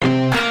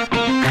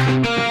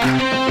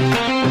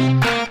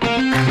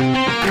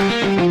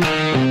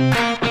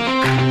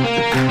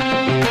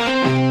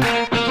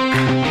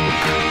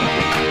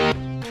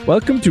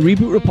Welcome to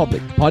Reboot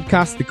Republic, the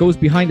podcast that goes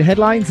behind the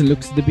headlines and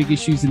looks at the big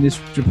issues in this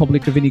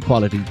republic of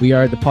inequality. We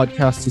are the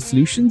podcast of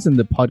solutions and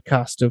the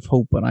podcast of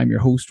hope, and I'm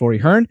your host, Rory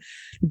Hearn.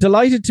 I'm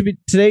delighted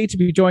today to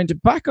be joined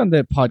back on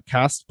the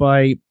podcast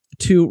by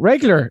two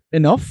regular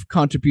enough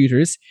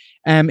contributors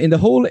in the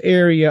whole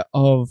area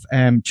of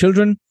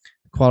children,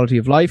 the quality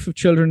of life of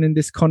children in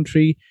this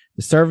country,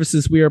 the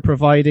services we are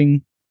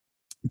providing,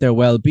 their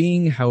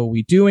well-being, how are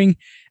we doing,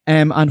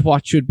 and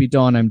what should be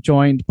done. I'm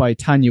joined by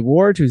Tanya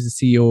Ward, who's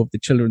the CEO of the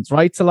Children's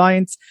Rights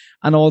Alliance,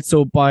 and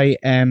also by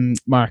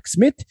Mark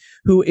Smith,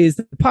 who is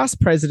the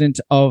past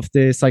president of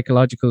the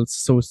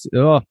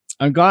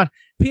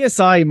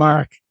PSI,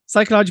 Mark,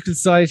 Psychological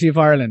Society of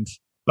Ireland.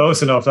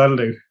 Close enough, that'll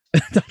do.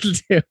 That'll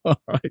do.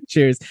 All right,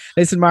 cheers.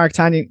 Listen, Mark,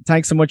 Tanya,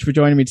 thanks so much for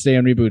joining me today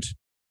on Reboot.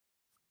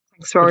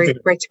 Thanks, Rory.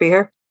 Great to be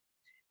here.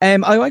 I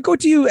want to go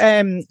to you,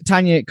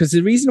 Tanya, because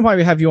the reason why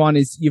we have you on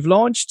is you've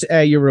launched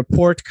your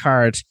report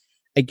card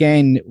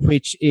again,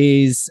 which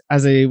is,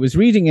 as I was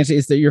reading it,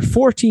 is that your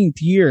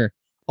 14th year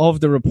of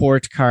the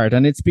report card.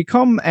 And it's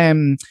become,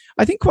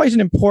 I think, quite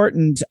an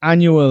important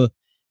annual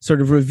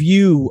sort of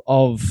review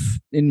of,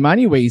 in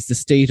many ways, the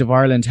state of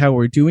Ireland, how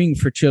we're doing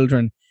for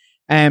children.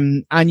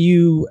 And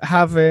you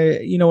have a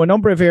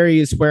number of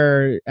areas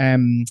where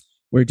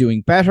we're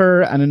doing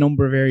better and a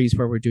number of areas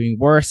where we're doing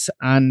worse.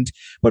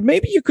 But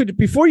maybe you could,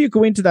 before you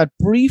go into that,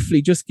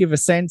 briefly just give a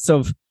sense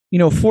of,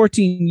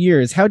 14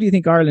 years. How do you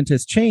think Ireland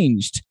has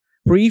changed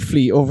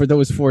briefly over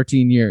those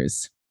 14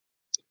 years?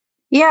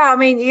 Yeah, I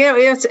mean,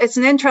 it's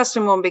an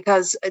interesting one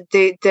because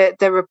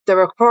the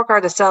report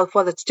card itself,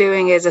 what it's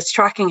doing is it's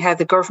tracking how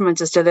the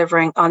government is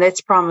delivering on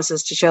its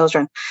promises to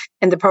children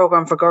in the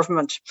programme for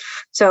government.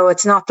 So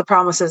it's not the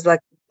promises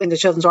like in the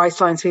Children's Rights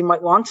Alliance we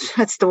might want.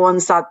 It's the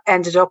ones that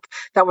ended up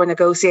that were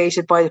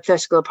negotiated by the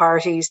political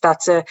parties.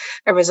 That's a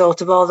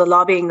result of all the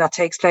lobbying that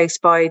takes place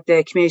by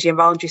the community and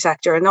voluntary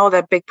sector and all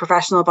the big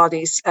professional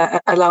bodies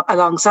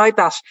alongside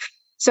that.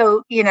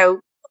 So,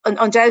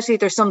 undoubtedly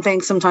there's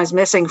something sometimes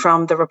missing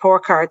from the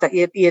report card that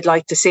you'd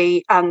like to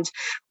see. And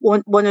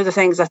one of the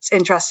things that's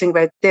interesting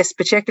about this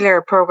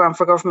particular programme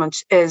for government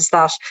is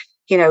that,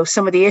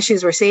 some of the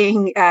issues we're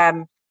seeing,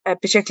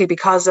 particularly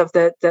because of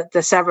the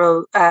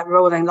several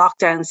rolling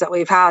lockdowns that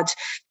we've had,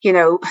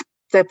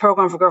 the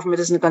programme for government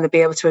isn't going to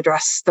be able to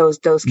address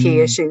those key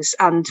issues.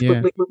 And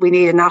we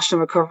need a national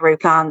recovery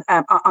plan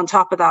on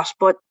top of that.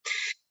 But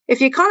if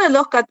you kind of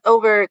look at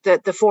over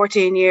the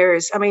 14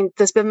 years, I mean,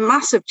 there's been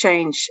massive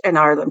change in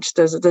Ireland.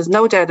 There's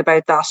no doubt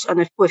about that.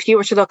 And if you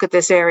were to look at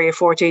this area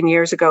 14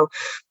 years ago,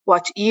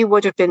 what you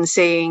would have been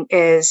seeing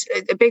is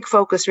a big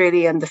focus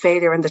really on the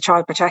failure in the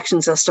child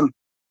protection system.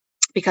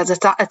 Because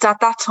it's at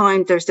that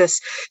time, there's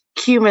this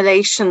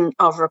accumulation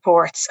of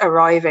reports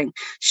arriving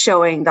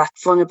showing that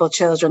vulnerable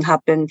children have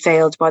been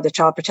failed by the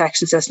child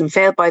protection system,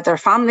 failed by their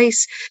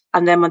families.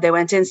 And then when they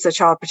went into the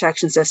child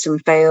protection system,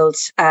 failed,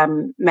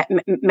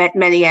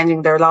 many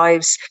ending their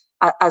lives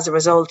as a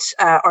result,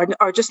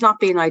 or just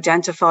not being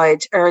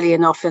identified early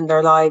enough in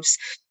their lives,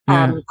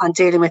 and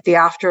dealing with the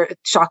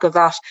aftershock of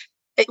that.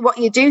 What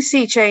you do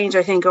see change,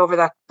 I think, over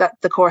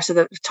the course of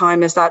the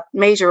time is that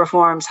major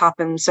reforms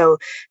happen. So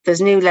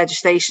there's new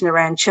legislation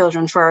around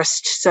children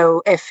first.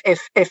 So if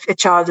a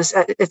child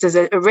if there's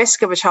a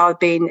risk of a child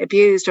being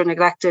abused or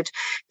neglected,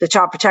 the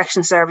child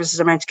protection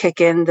services are meant to kick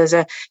in. There's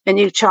a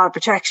new child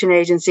protection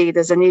agency.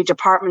 There's a new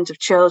Department of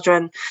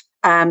Children.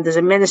 There's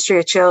a Ministry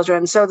of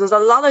Children. So there's a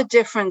lot of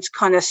different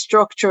kind of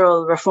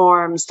structural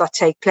reforms that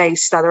take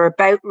place that are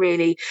about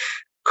really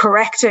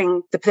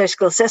correcting the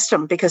political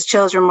system, because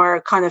children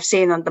were kind of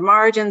seen on the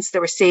margins, they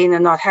were seen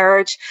and not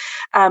heard.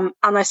 And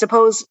I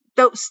suppose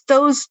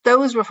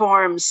those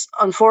reforms,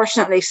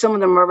 unfortunately, some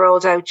of them were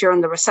rolled out during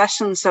the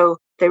recession, so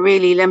they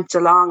really limped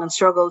along and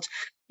struggled.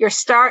 You're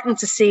starting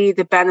to see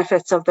the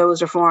benefits of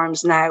those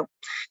reforms now.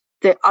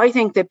 I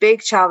think the big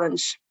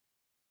challenge,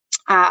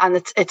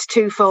 and it's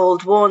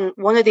twofold.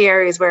 One of the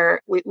areas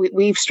where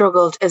we've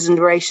struggled is in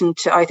relation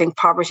to, I think,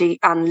 poverty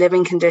and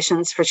living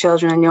conditions for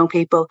children and young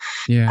people.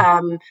 Yeah.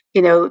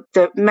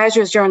 The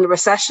measures during the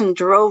recession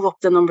drove up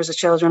the numbers of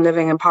children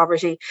living in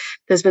poverty.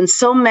 There's been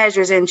some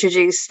measures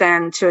introduced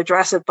then to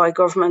address it by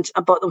government,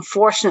 but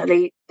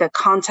unfortunately the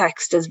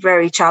context is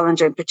very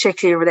challenging,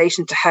 particularly in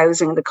relation to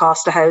housing, the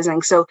cost of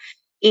housing. So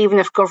even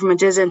if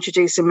government is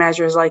introducing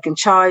measures like in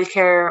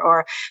childcare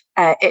or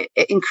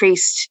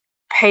increased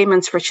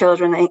payments for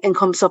children,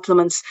 income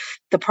supplements,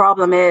 the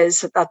problem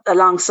is that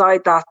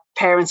alongside that,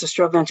 parents are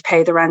struggling to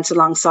pay the rent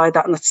alongside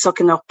that, and it's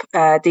sucking up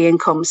the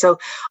income. So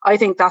I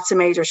think that's a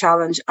major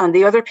challenge. And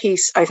the other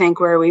piece, I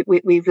think, where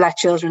we've let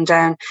children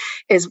down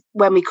is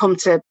when we come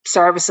to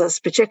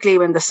services,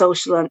 particularly in the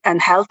social and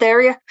health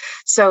area.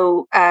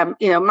 So,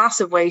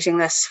 massive waiting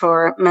lists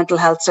for mental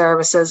health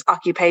services,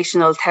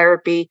 occupational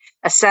therapy,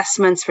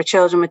 assessments for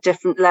children with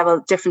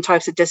different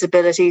types of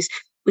disabilities.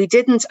 We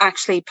didn't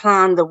actually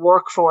plan the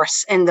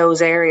workforce in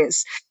those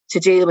areas to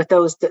deal with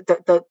those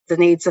the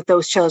needs that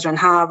those children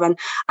have,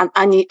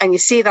 and you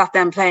see that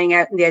then playing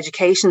out in the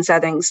education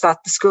settings, that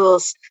the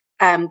schools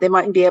They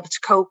mightn't be able to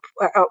cope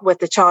with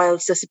the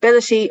child's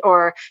disability,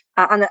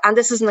 and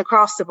this isn't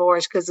across the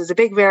board because there's a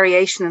big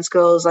variation in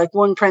schools. Like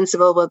one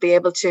principal will be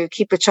able to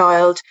keep a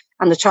child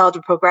and the child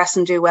will progress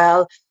and do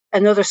well.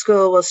 Another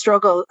school will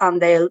struggle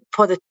and they'll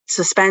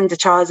suspend the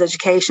child's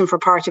education for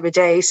part of a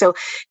day. So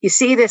you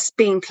see this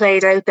being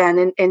played out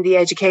then in the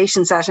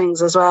education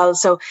settings as well.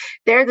 So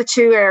they're the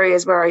two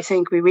areas where I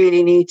think we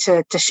really need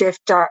to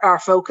shift our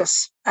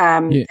focus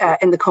in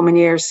the coming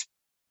years.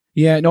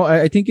 Yeah, no,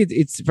 I think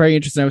it's very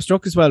interesting. I was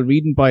struck as well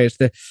reading by it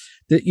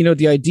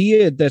the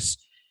idea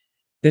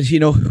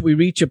that we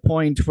reach a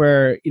point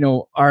where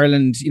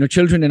Ireland,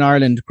 children in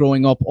Ireland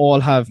growing up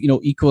all have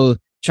equal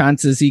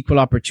chances, equal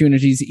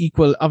opportunities,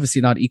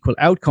 obviously not equal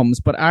outcomes,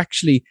 but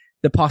actually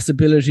the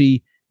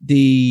possibility,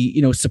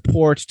 the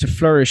support to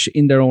flourish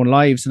in their own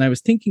lives. And I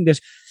was thinking that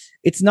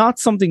it's not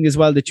something as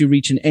well that you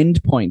reach an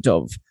end point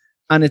of,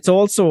 and it's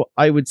also,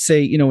 I would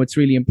say, it's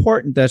really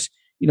important that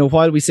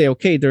while we say,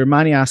 okay, there are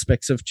many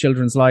aspects of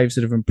children's lives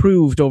that have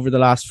improved over the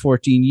last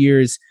 14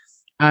 years,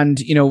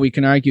 and, we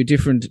can argue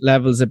different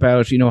levels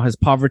about, has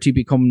poverty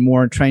become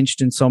more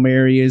entrenched in some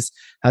areas?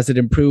 Has it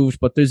improved?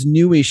 But there's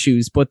new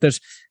issues. But that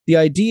the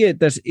idea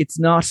that it's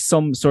not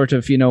some sort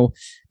of,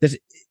 that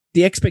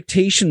the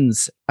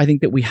expectations, I think,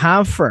 that we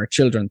have for our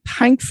children,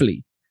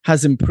 thankfully,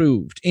 has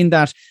improved in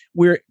that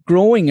we're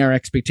growing our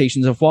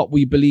expectations of what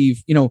we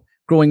believe,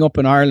 growing up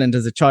in Ireland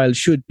as a child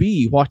should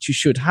be, what you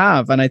should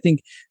have. And I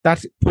think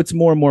that puts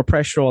more and more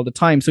pressure all the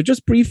time. So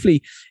just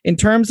briefly, in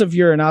terms of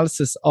your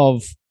analysis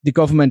of the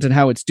government and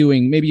how it's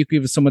doing, maybe you could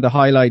give us some of the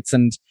highlights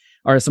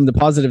or some of the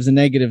positives and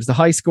negatives, the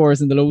high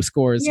scores and the low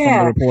scores from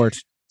the report.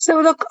 So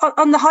look,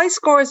 on the high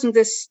scores in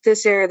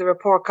this area of the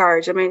report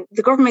card, I mean,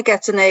 the government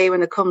gets an A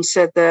when it comes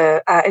to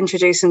the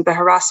introducing the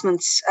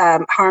Harassment,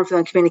 Harmful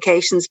and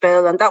Communications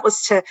Bill. And that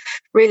was to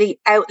really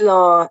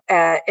outlaw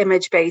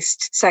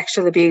image-based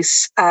sexual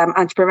abuse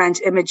and to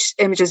prevent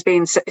images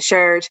being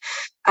shared.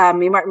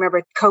 You might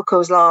remember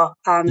Coco's Law,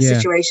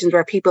 situations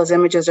where people's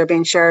images are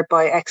being shared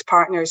by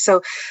ex-partners.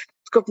 So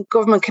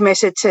government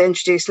committed to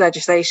introduce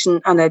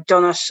legislation and they've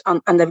done it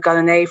and they've got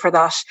an A for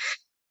that.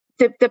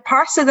 The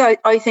parts of that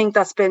I think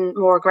that's been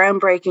more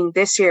groundbreaking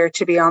this year,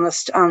 to be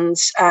honest, and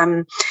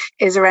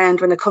is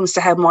around when it comes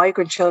to how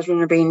migrant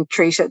children are being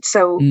treated.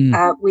 So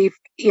we've,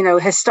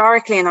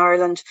 historically in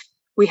Ireland,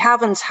 we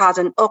haven't had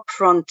an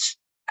upfront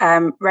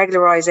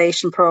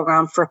regularisation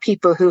programme for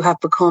people who have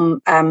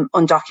become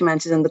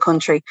undocumented in the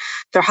country.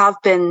 There have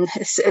been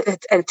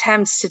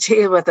attempts to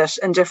deal with it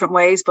in different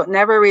ways, but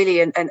never really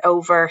an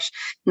overt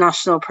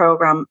national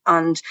programme.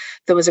 And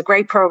there was a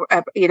great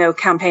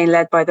campaign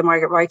led by the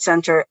Margaret Wright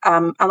Centre.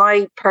 And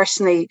I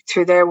personally,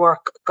 through their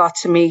work, got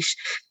to meet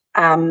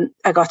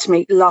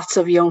lots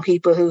of young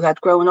people who had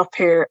grown up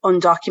here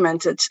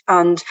undocumented,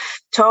 and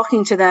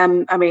talking to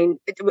them, I mean,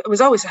 it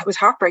was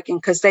heartbreaking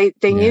because they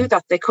knew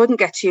that they couldn't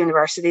get to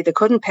university. They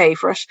couldn't pay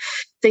for it.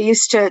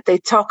 They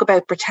talk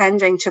about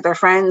pretending to their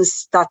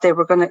friends that they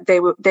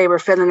were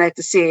filling out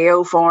the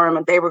CAO form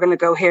and they were going to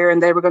go here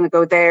and they were going to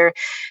go there.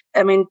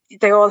 I mean,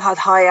 they all had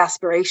high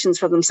aspirations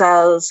for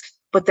themselves,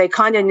 but they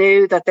kind of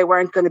knew that they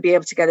weren't going to be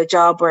able to get a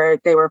job where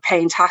they were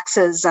paying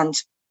taxes and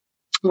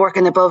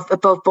working above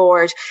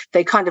board.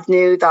 They kind of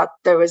knew that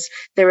they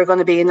were going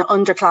to be in the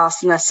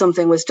underclass unless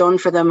something was done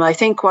for them. I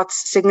think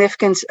what's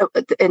significant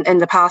in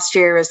the past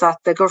year is that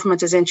the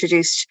government has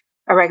introduced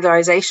a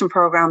regularisation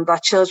programme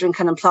that children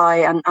can apply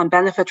and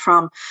benefit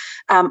from.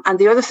 And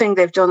the other thing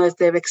they've done is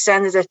they've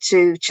extended it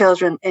to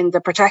children in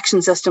the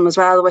protection system as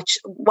well, which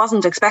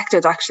wasn't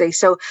expected actually.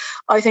 So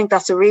I think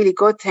that's a really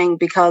good thing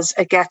because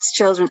it gets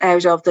children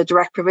out of the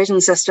direct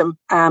provision system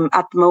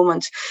at the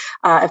moment,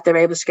 if they're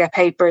able to get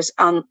papers.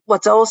 And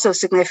what's also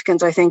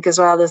significant, I think, as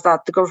well, is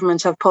that the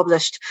government have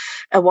published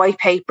a white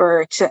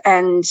paper to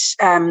end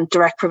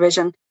direct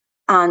provision.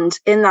 And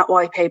in that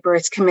white paper,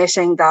 it's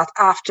committing that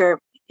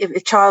if a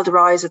child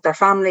arrives with their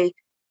family,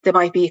 they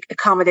might be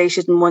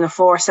accommodated in one of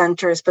 4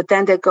 centres, but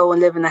then they go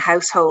and live in a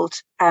household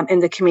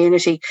in the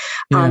community,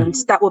 and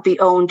that will be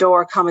own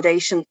door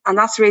accommodation. And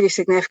that's really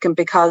significant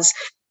because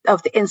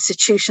of the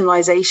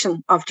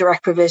institutionalisation of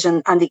direct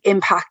provision and the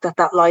impact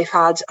that life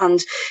had,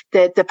 and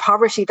the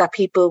poverty that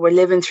people were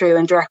living through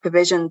in direct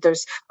provision.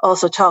 There's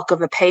also talk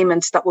of a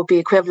payment that would be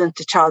equivalent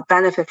to child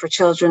benefit for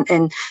children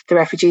in the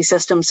refugee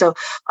system. So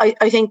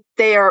I think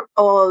they are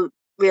all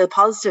real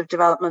positive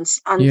developments.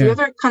 And the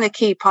other kind of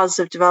key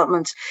positive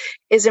development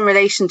is in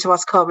relation to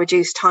what's called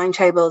reduced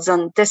timetables.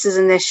 And this is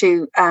an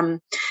issue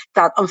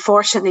that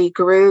unfortunately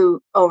grew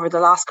over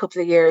the last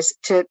couple of years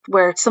to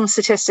where some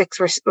statistics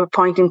were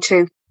pointing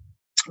to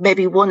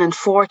maybe 1 in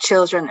 4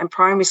 children in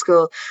primary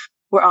school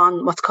were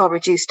on what's called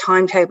reduced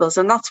timetables.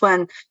 And that's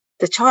when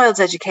the child's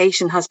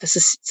education has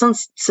been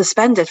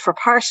suspended for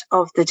part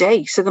of the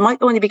day. So they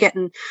might only be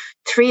getting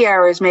 3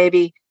 hours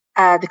maybe.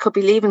 They could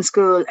be leaving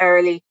school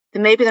early.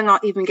 Then maybe they're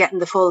not even getting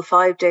the full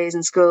 5 days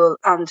in school.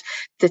 And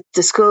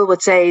the school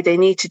would say they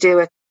need to do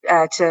it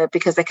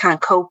because they can't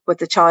cope with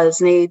the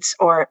child's needs,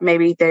 or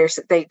maybe they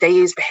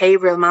use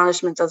behavioural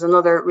management as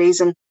another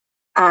reason.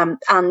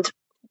 And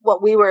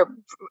what we were,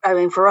 I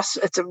mean, for us,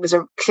 it was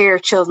a clear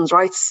children's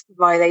rights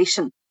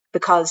violation,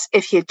 because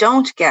if you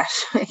don't get,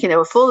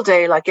 a full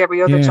day like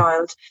every other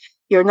child,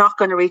 you're not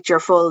going to reach your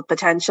full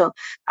potential.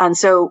 And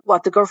so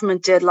what the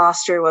government did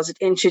last year was it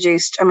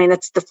introduced, I mean,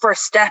 it's the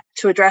first step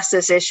to address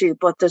this issue,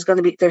 but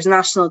there's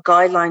national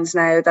guidelines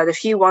now that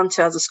if you want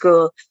to, as a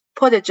school,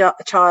 put a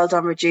child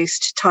on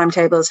reduced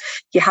timetables,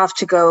 you have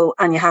to go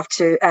and you have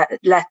to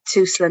let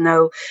TUSLA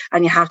know,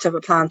 and you have to have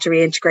a plan to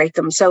reintegrate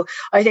them. So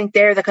I think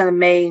they're the kind of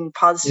main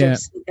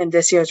positives in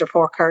this year's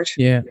report card.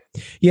 No,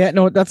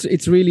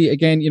 it's really,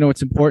 again,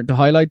 it's important to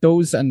highlight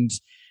those, and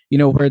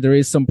where there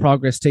is some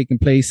progress taking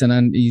place,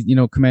 and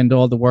commend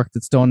all the work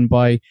that's done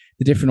by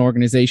the different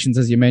organizations,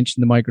 as you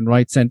mentioned, the Migrant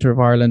Rights Centre of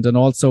Ireland, and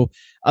also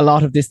a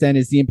lot of this then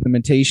is the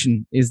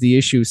implementation is the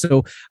issue.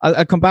 So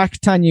I'll come back to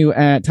Tanya,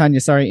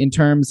 in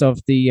terms of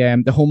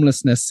the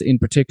homelessness in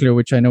particular,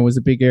 which I know is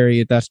a big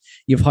area that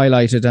you've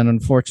highlighted and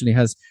unfortunately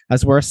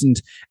has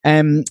worsened.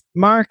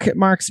 Mark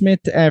Smith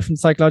from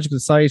Psychological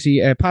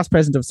Society, past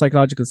president of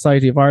Psychological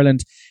Society of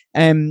Ireland.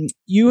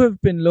 You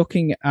have been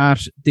looking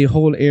at the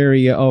whole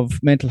area of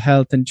mental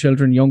health and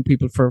children, young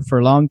people for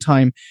a long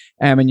time,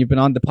 and you've been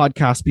on the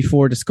podcast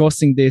before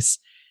discussing this.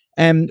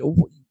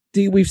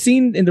 We've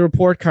seen in the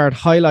report card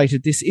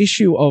highlighted this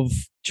issue of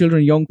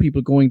children, young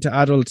people going to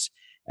adult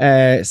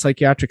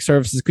psychiatric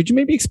services. Could you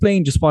maybe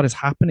explain just what is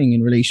happening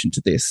in relation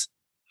to this?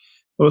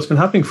 Well, it's been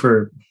happening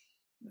for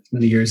as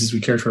many years as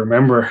we care to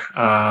remember,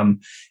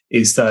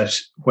 is that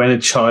when a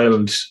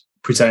child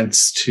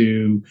presents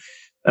to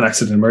an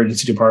accident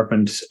emergency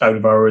department out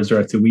of hours or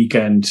at the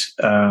weekend,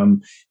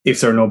 if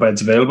there are no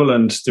beds available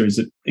and there's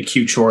an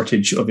acute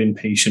shortage of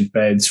inpatient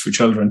beds for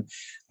children,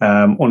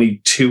 only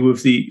 2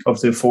 of the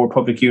 4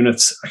 public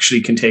units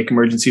actually can take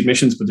emergency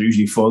admissions, but they're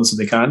usually full, so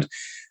they can't.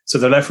 So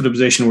they're left with a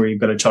position where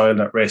you've got a child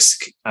at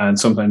risk, and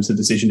sometimes the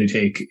decision they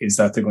take is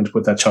that they're going to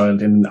put that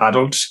child in an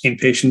adult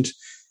inpatient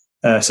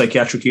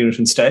psychiatric unit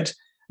instead.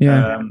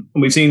 And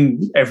we've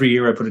seen every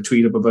year, I put a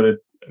tweet up about it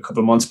a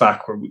couple of months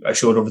back, where I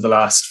showed over the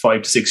last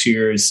 5 to 6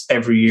 years,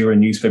 every year a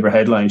newspaper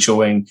headline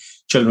showing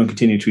children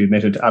continue to be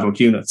admitted to adult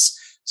units.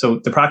 So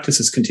the practice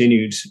has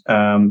continued.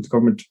 The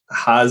government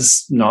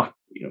has not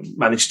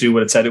managed to do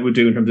what it said it would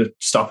do in terms of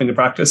stopping the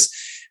practice.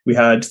 We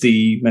had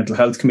the Mental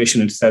Health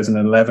Commission in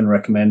 2011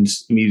 recommend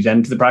immediate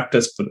end to the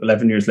practice, but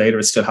 11 years later,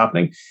 it's still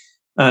happening.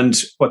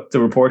 And what the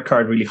report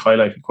card really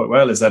highlighted quite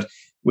well is that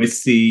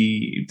with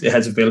the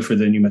heads of bill for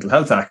the new Mental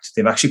Health Act,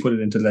 they've actually put it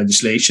into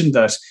legislation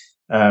that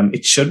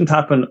it shouldn't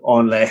happen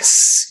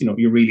unless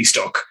you're really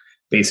stuck,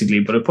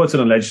 basically. But it puts it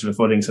on legislative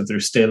footing so that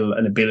there's still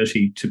an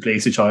ability to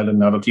place a child in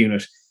an adult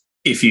unit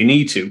if you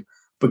need to.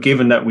 But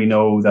given that we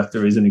know that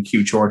there is an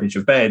acute shortage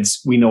of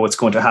beds, we know it's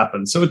going to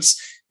happen. So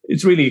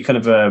it's really kind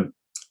of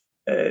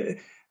a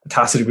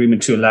tacit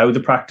agreement to allow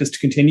the practice to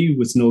continue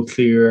with no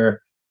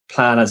clear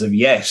plan as of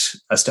yet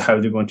as to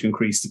how they're going to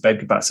increase the bed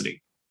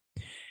capacity.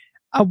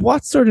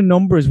 What sort of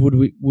numbers would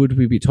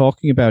we be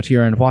talking about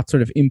here, and what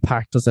sort of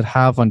impact does it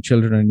have on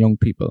children and young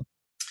people?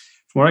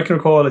 From what I can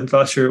recall, I think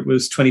last year it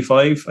was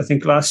 25,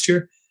 last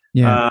year.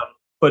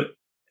 But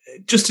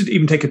just to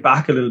even take it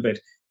back a little bit,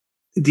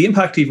 the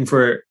impact even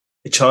for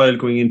a child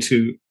going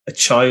into a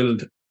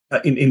child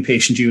in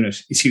inpatient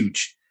unit is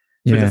huge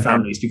for the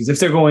families, because if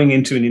they're going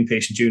into an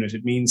inpatient unit,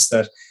 it means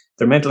that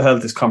their mental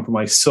health is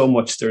compromised so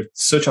much, they're at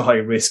such a high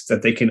risk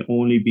that they can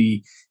only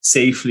be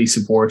safely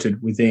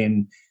supported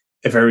within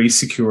a very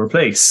secure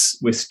place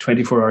with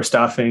 24-hour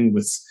staffing,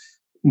 with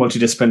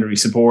multidisciplinary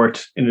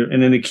support in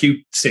an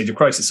acute stage of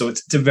crisis. So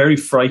it's a very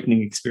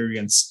frightening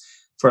experience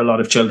for a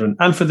lot of children,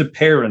 and for the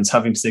parents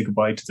having to say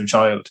goodbye to their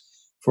child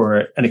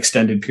for an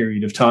extended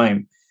period of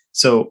time.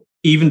 So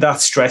even that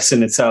stress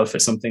in itself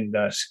is something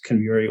that can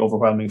be very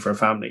overwhelming for a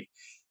family.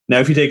 Now,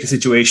 if you take a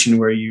situation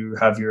where you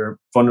have your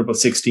vulnerable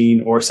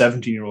 16 or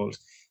 17-year-old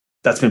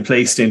that's been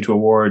placed into a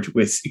ward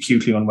with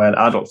acutely unwell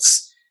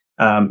adults,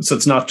 so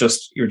it's not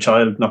just your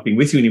child not being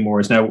with you anymore,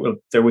 it's now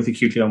they're with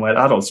acutely unwell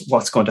adults.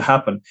 What's going to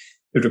happen?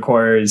 It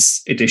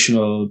requires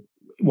additional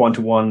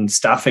one-to-one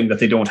staffing that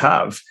they don't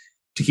have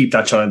to keep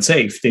that child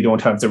safe. They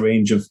don't have the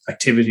range of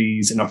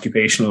activities and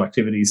occupational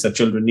activities that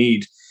children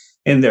need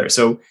in there.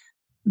 So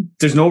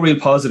there's no real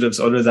positives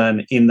other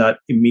than in that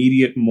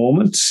immediate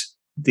moment,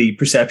 the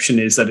perception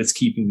is that it's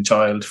keeping the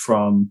child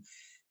from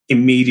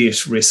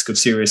immediate risk of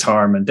serious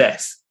harm and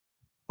death.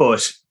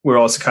 But we're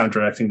also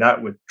counteracting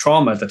that with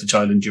trauma that the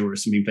child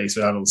endures from being placed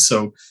with adults.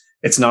 So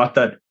it's not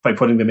that by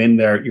putting them in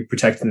there, you're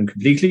protecting them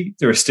completely.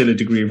 There is still a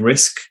degree of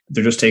risk.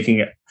 They're just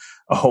taking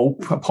a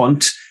hope, a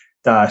punt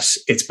that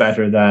it's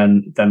better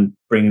than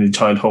bringing the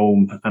child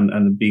home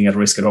and being at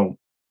risk at home.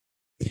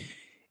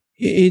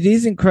 It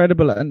is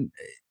incredible and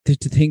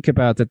to think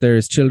about that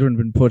there's children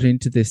been put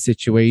into this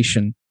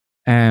situation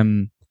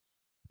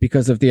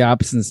because of the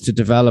absence to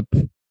develop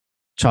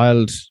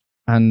child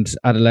and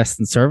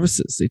adolescent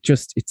services.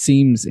 It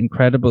seems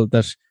incredible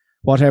that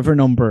whatever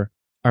number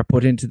are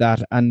put into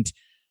that. And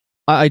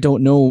I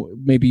don't know,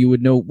 maybe you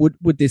would know,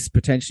 would this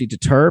potentially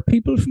deter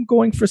people from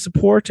going for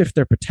support if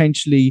they're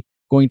potentially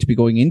going to be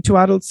going into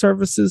adult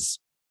services?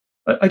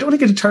 I don't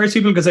think it deters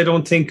people, because I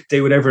don't think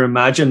they would ever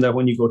imagine that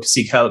when you go to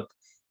seek help,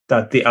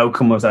 that the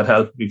outcome of that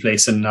help would be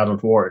placed in an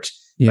adult ward.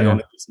 I don't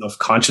think there's enough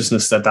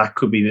consciousness that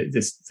could be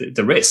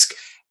the risk.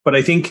 But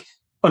I think,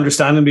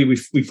 understandably,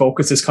 we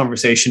focus this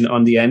conversation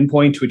on the end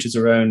point, which is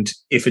around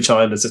if a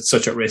child is at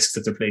such a risk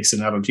that they're placed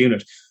in an adult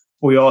unit.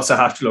 But we also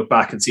have to look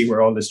back and see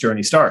where all this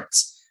journey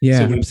starts.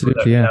 Yeah, so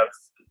absolutely. We have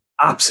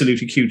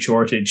absolute acute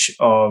shortage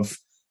of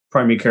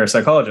primary care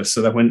psychologists,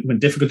 so that when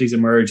difficulties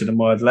emerge at a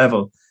mild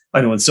level,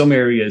 I know in some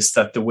areas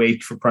that the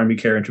wait for primary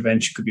care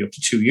intervention could be up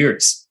to 2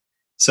 years.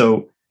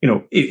 So,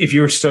 if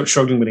you're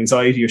struggling with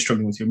anxiety, you're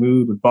struggling with your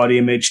mood, with body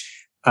image,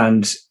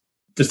 and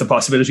there's the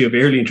possibility of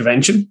early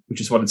intervention,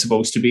 which is what it's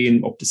supposed to be,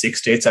 in up to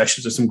 6 to 8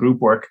 sessions or some group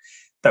work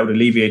that would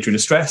alleviate your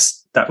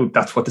distress.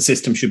 That's what the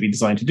system should be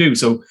designed to do.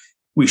 So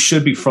we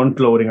should be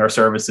front loading our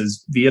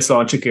services via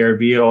Sláinte Care,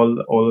 via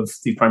all of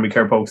the primary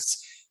care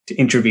posts to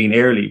intervene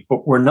early,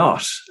 but we're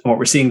not. And what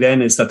we're seeing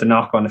then is that the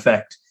knock-on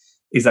effect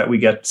is that we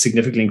get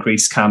significantly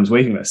increased CAMHS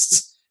waiting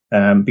lists,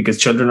 because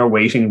children are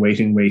waiting.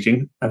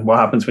 And what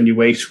happens when you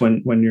wait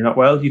when you're not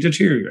well? You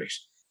deteriorate.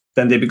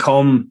 Then they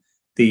become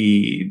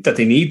that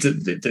they need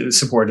the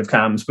support of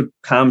CAMHS, but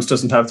CAMHS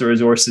doesn't have the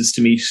resources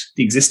to meet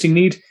the existing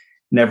need,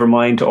 never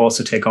mind to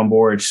also take on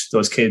board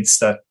those kids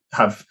that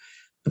have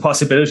the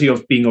possibility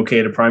of being okay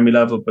at a primary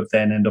level, but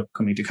then end up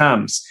coming to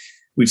CAMHS.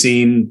 We've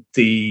seen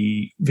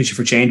the Vision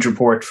for Change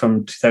report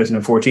from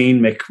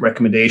 2014 make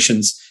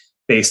recommendations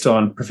based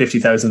on, per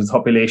 50,000 of the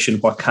population,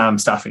 what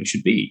CAMHS staffing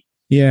should be.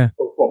 Yeah.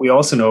 But what we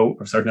also know,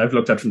 or certainly I've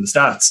looked at from the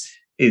stats,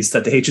 is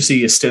that the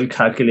HSE is still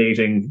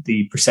calculating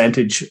the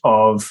percentage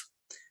of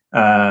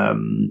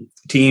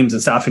teams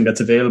and staffing that's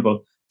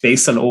available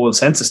based on old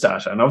census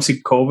data. And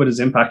obviously COVID is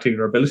impacting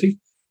our ability,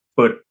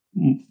 but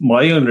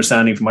my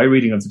understanding from my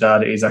reading of the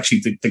data is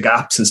actually the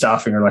gaps in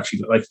staffing are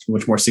actually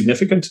much more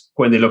significant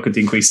when they look at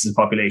the increases in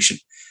population.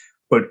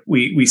 But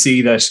we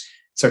see that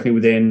certainly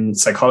within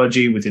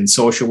psychology, within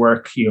social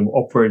work, you have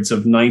upwards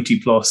of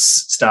 90 plus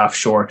staff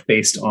short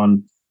based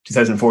on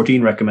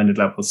 2014 recommended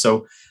levels.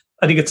 So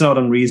I think it's not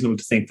unreasonable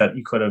to think that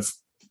you could have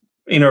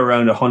in or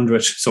around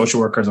 100 social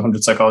workers,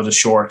 100 psychologists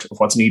short of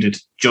what's needed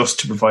just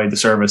to provide the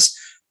service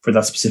for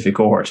that specific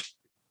cohort.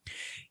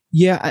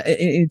 Yeah,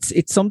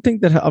 it's something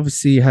that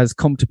obviously has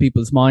come to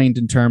people's mind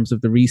in terms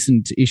of the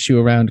recent issue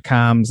around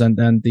CAMHS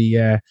and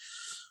the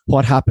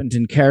what happened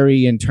in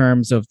Kerry in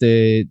terms of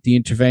the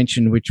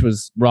intervention, which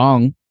was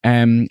wrong,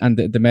 and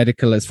the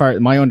medical, as far as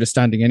my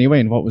understanding anyway,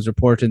 and what was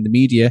reported in the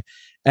media,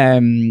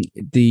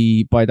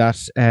 by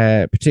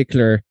that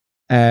particular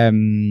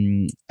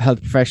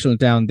health professional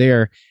down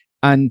there.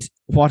 And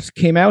what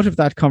came out of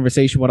that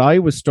conversation, what I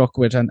was struck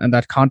with, and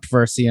that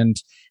controversy,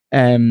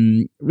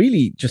 and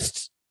really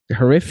just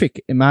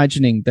horrific,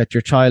 imagining that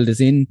your child is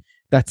in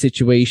that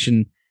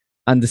situation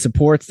and the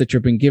supports that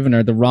you're being given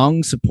are the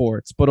wrong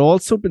supports, but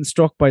also been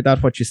struck by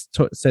that, what you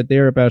said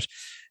there about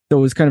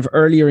those kind of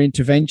earlier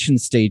intervention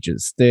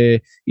stages.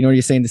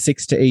 You're saying the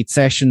 6 to 8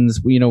 sessions,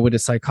 with a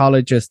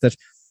psychologist,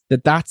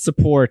 that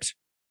support,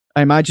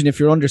 I imagine if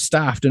you're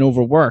understaffed and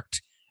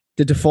overworked,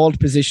 the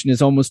default position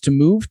is almost to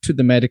move to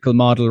the medical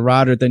model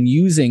rather than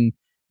using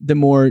the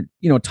more,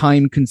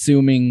 time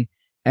consuming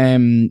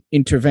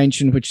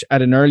intervention, which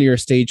at an earlier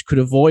stage could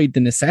avoid the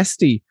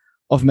necessity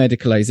of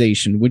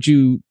medicalization. Would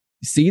you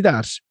see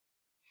that?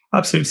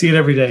 Absolutely, see it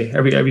every day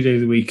of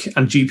the week.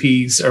 And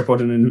GPs are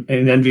put in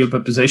an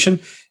enviable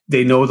position.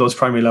 They know those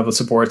primary level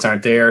supports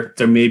aren't there.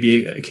 There may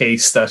be a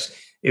case that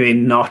it may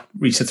not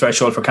reach the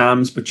threshold for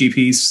CAMHS, but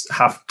GPs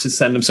have to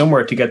send them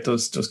somewhere to get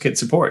those kids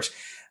support.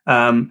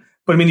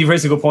 But I mean, you've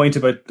raised a good point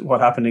about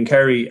what happened in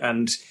Kerry,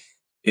 and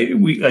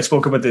I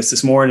spoke about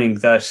this morning,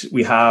 that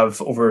we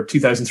have over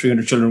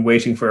 2,300 children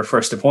waiting for a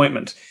first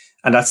appointment.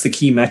 And that's the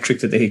key metric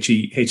that the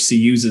HC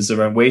uses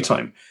around wait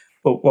time.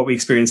 But what we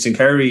experienced in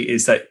Kerry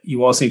is that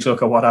you also need to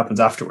look at what happens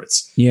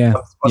afterwards. Yeah.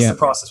 What's the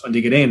process when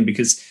they get in?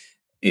 Because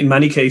in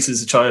many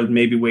cases, a child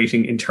may be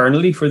waiting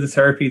internally for the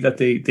therapy that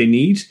they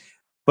need,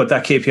 but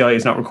that KPI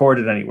is not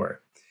recorded anywhere.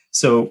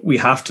 So we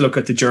have to look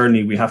at the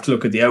journey. We have to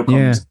look at the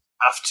outcomes. Yeah.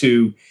 We have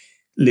to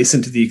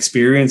listen to the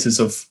experiences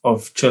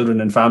of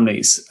children and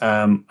families.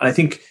 And I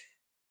think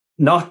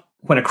not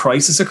when a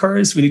crisis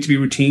occurs, we need to be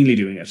routinely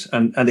doing it.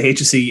 And the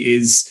HSE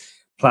is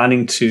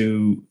planning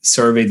to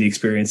survey the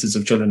experiences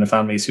of children and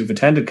families who've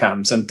attended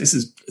CAMHS. And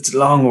it's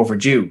long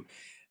overdue,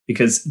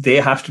 because they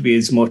have to be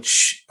as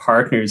much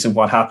partners in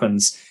what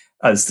happens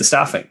as the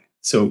staffing.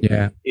 So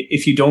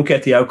if you don't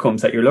get the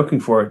outcomes that you're looking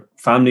for,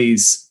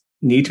 families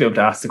need to be able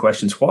to ask the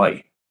questions,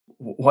 why?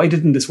 Why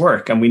didn't this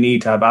work? And we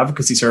need to have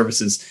advocacy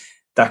services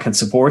that can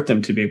support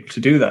them to be able to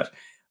do that.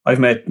 I've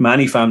met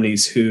many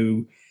families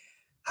who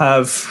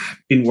have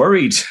been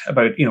worried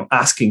about,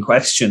 asking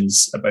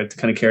questions about the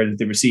kind of care that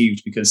they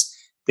received, because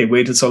they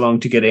waited so long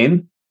to get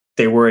in.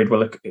 They're worried,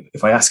 well, look,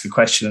 if I ask a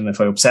question and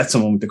if I upset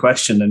someone with the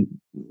question, then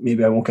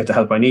maybe I won't get the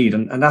help I need.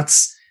 And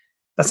that's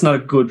not a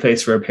good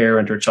place for a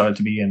parent or a child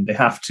to be in. They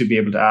have to be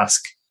able to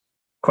ask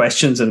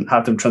questions and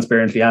have them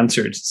transparently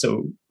answered.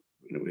 So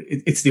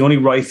it's the only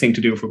right thing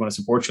to do if we're going to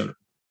support children.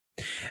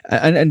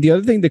 And the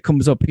other thing that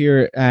comes up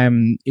here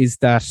is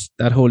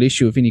that whole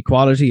issue of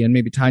inequality, and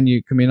maybe Tanya,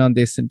 you come in on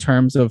this in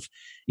terms of,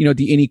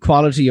 the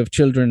inequality of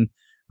children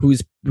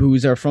who's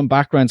are from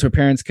backgrounds where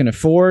parents can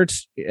afford,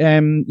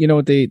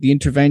 the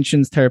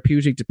interventions,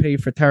 therapeutic, to pay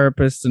for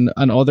therapists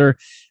and other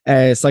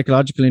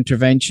psychological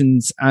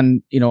interventions.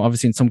 And,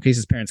 obviously in some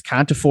cases parents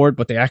can't afford,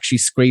 but they actually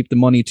scrape the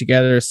money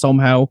together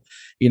somehow,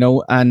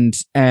 and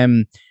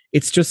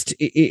it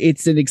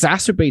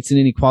exacerbates an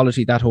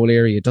inequality, that whole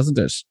area, doesn't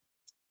it?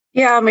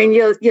 Yeah, I mean,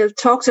 you'll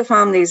talk to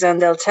families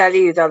and they'll tell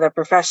you that a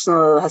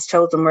professional has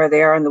told them where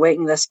they are on the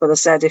waiting list, but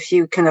has said, if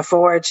you can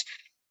afford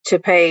to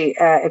pay,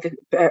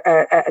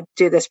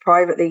 do this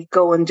privately,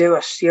 go and do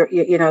it.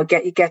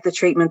 Get the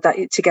treatment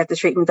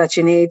that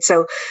you need.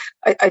 So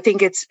I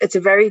think it's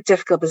a very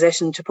difficult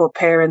position to put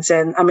parents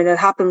in. I mean, it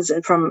happens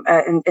from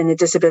in the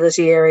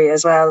disability area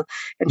as well,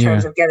 in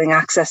terms of getting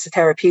access to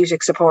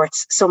therapeutic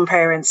supports. Some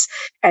parents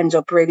end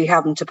up really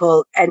having to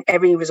pull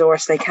every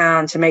resource they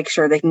can to make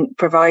sure they can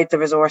provide the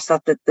resource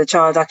that the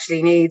child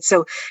actually needs.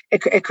 So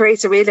it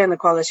creates a real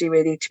inequality,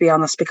 really, to be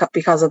honest,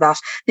 because of that.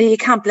 Now, you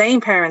can't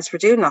blame parents for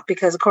doing that,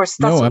 because of course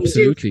that's what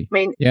absolutely. You do. I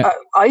mean,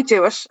 I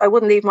do it. I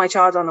wouldn't leave my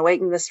child on a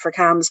waiting list for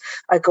CAMHS.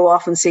 I'd go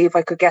off and see if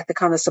I could get the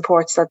kind of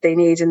supports that they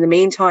need in the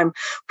meantime.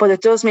 But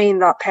it does mean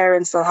that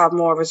parents that have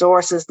more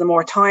resources, the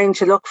more time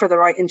to look for the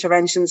right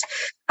interventions,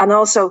 and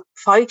also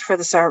fight for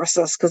the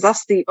services, because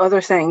that's the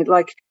other thing.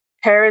 Like,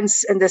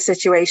 parents in this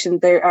situation,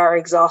 they are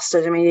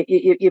exhausted. I mean,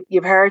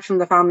 you've heard from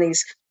the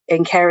families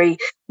in Kerry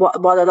what a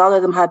lot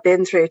of them had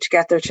been through to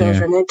get their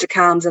children into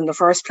CAMHS in the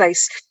first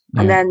place.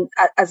 And then,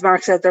 as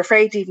Mark said, they're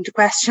afraid even to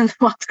question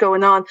what's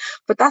going on.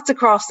 But that's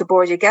across the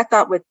board. You get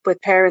that with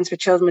parents with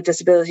children with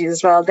disabilities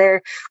as well.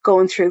 They're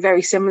going through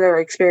very similar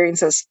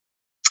experiences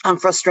and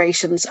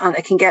frustrations, and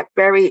it can get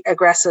very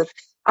aggressive.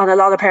 And a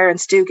lot of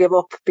parents do give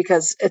up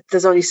because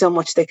there's only so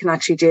much they can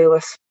actually deal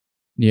with.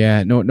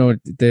 Yeah,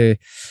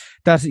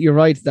 that you're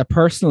right, that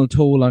personal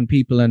toll on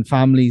people and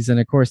families, and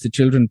of course the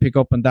children pick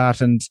up on that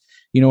and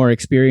are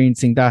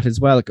experiencing that as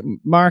well.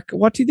 Mark,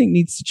 what do you think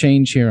needs to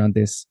change here on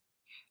this?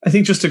 I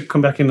think just to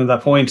come back into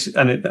that point,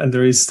 and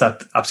there is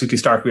that absolutely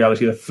stark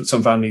reality that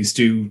some families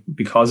do,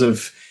 because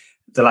of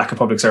the lack of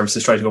public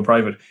services, try to go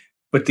private.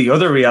 But the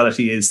other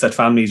reality is that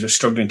families are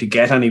struggling to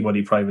get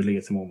anybody privately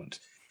at the moment.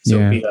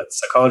 So be that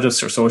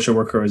psychologists or social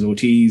workers,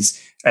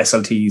 OTs,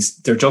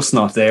 SLTs, they're just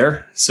not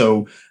there.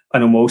 So I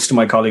know most of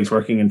my colleagues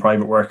working in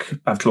private work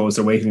have closed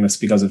their waiting lists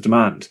because of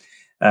demand.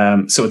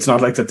 So it's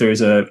not like that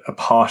there's a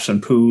pot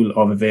and pool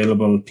of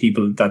available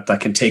people that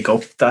can take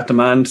up that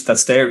demand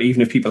that's there,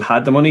 even if people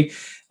had the money.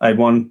 I had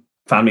one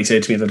family say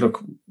to me that,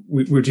 look,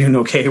 we're doing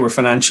okay, we're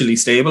financially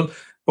stable,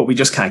 but we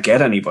just can't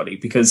get anybody,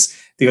 because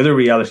the other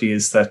reality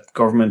is that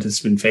government has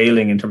been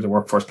failing in terms of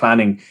workforce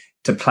planning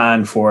to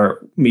plan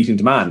for meeting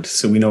demand.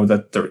 So we know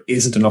that there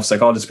isn't enough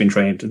psychologists being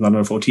trained, there's not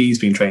enough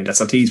OTs being trained,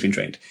 SLTs being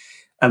trained,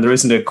 and there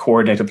isn't a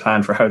coordinated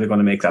plan for how they're going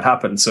to make that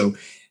happen. So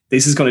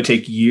this is going to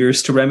take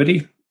years to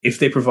remedy. If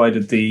they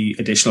provided the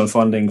additional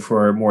funding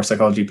for more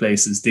psychology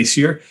places this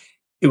year,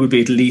 it would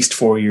be at least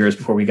 4 years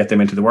before we get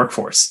them into the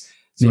workforce.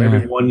 So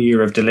every 1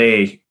 year of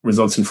delay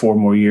results in 4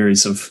 more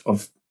years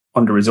of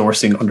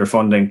under-resourcing,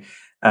 underfunding,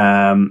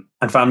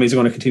 and families are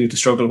going to continue to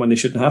struggle when they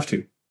shouldn't have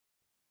to.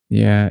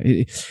 Yeah,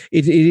 it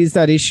is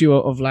that issue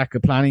of lack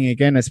of planning.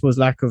 Again, I suppose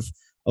lack of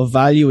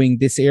valuing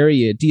this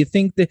area. Do you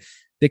think the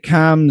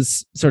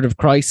CAMHS sort of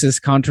crisis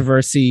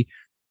controversy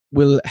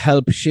will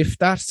help shift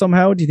that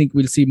somehow? Do you think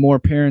we'll see more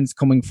parents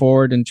coming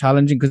forward and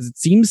challenging? Because it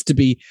seems to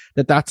be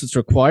that's what's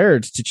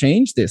required to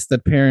change this,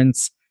 that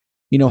parents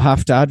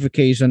have to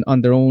advocate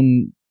on their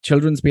own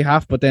children's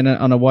behalf, but then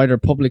on a wider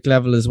public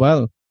level as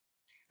well.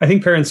 I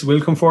think parents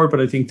will come forward, but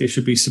I think they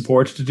should be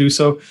supported to do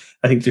so.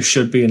 I think there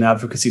should be an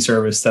advocacy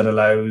service that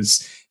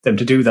allows them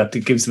to do that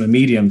gives them a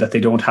medium that they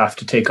don't have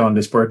to take on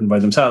this burden by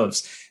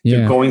themselves. Yeah.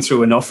 They're going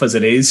through enough as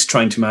it is,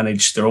 trying to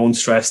manage their own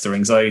stress, their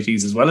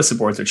anxieties, as well as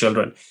support their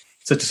children.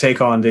 So to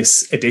take on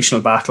this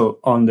additional battle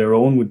on their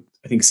own would,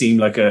 I think, seem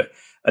like a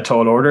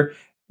tall order.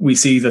 We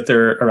see that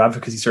there are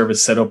advocacy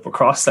services set up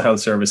across the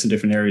health service in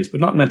different areas, but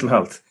not mental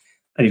health.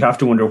 And you'd have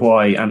to wonder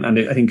why. And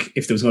I think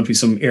if there was going to be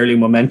some early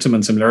momentum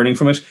and some learning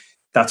from it,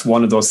 that's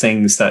one of those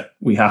things that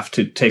we have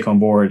to take on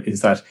board,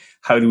 is that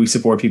how do we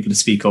support people to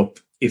speak up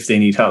if they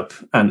need help?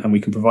 And we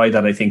can provide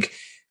that, I think,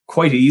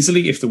 quite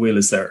easily if the will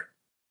is there.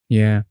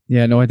 Yeah.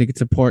 No, I think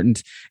it's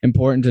important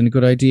and a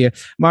good idea.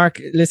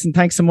 Mark, listen,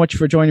 thanks so much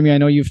for joining me. I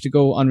know you have to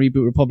go on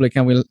Reboot Republic,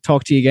 and we'll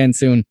talk to you again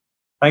soon.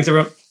 Thanks,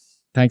 everyone.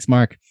 Thanks,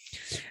 Mark.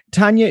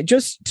 Tanya,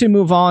 just to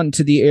move on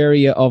to the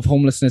area of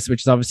homelessness,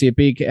 which is obviously a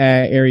big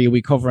area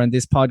we cover on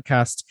this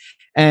podcast.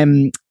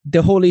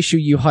 The whole issue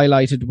you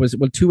highlighted was,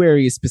 two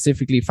areas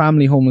specifically: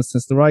 family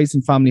homelessness, the rise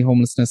in family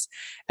homelessness,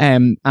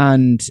 and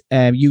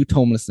youth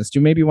homelessness. Do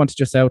you maybe want to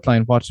just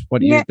outline what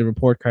the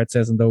report card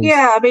says on those?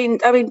 Yeah, I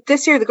mean,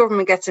 this year the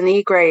government gets an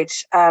E grade,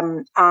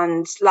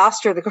 and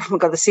last year the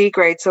government got a C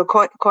grade, so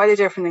quite a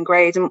difference in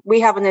grades. And we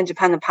have an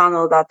independent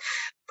panel that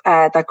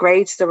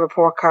grades the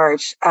report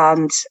card,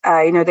 and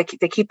they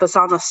keep us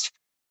honest.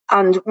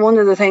 And one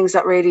of the things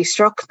that really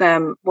struck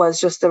them was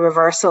just the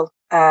reversal.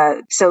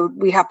 So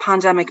we had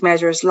pandemic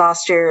measures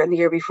last year and the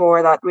year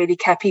before that really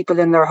kept people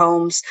in their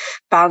homes,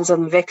 bans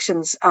on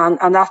evictions,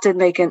 and that did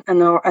make an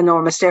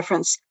enormous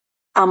difference.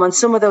 And when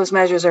some of those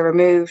measures are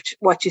removed,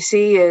 what you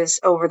see is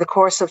over the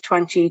course of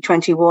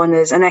 2021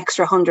 is an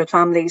extra 100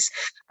 families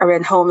are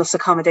in homeless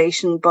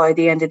accommodation by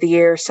the end of the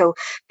year. So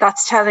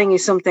that's telling you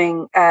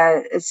something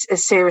is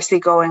seriously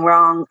going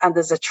wrong. And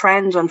there's a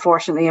trend,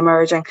 unfortunately,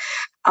 emerging.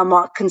 And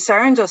what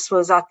concerned us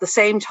was at the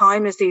same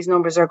time as these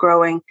numbers are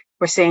growing,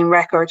 we're seeing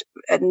record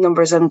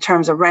numbers in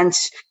terms of rent,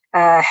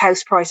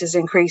 house prices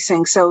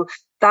increasing. So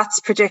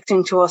that's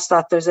predicting to us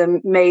that there's a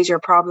major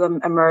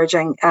problem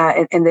emerging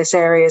in this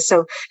area.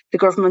 So the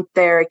government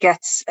there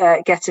gets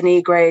an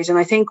E grade, and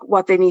I think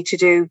what they need to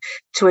do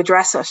to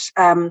address it,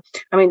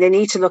 they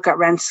need to look at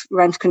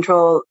rent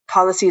control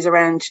policies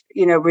around,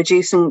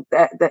 reducing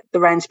the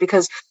rent,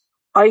 because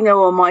I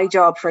know on my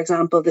job, for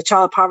example, the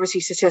child poverty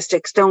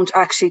statistics don't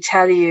actually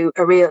tell you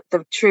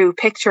the true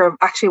picture of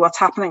actually what's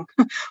happening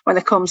when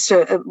it comes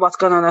to what's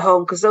going on at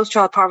home, because those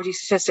child poverty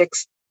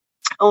statistics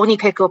only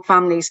pick up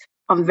families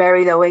on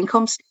very low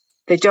incomes.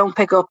 They don't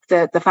pick up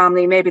the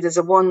family. Maybe there's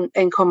a one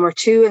income or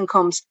two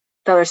incomes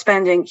that are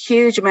spending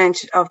huge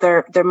amount of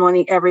their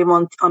money every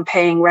month on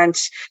paying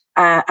rent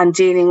and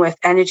dealing with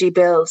energy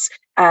bills.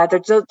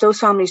 Those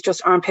families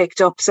just aren't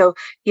picked up. So,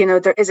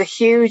 there is a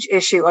huge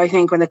issue, I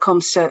think, when it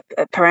comes to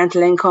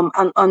parental income,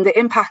 and on the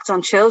impact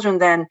on children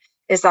then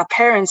is that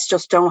parents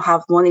just don't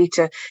have money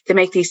to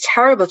make these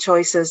terrible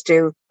choices.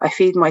 Do I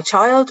feed my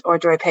child or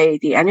do I pay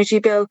the energy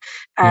bill?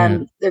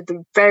 They're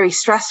very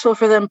stressful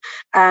for them.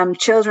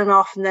 Children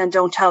often then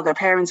don't tell their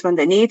parents when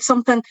they need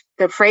something.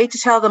 They're afraid to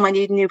tell them, I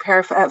need a new pair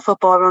of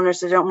football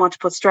runners. They don't want to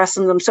put stress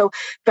on them. So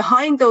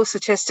behind those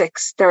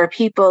statistics, there are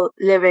people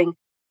living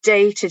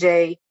day to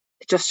day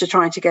just to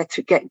trying to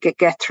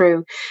get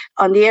through.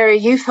 On the area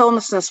of youth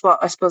homelessness, what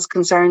I suppose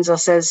concerns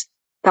us is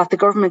that the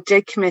government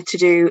did commit to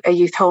do a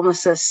youth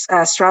homelessness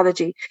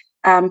strategy.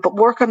 But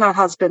work on that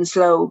has been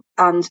slow.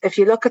 And if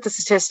you look at the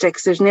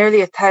statistics, there's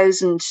nearly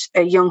 1,000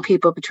 young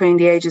people between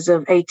the ages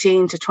of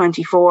 18 to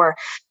 24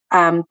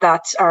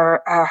 that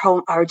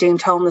are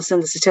deemed homeless in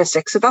the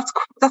statistics. So that's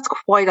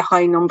quite a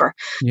high number.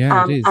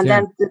 Yeah, it is, and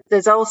then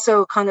there's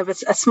also kind of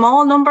a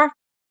small number,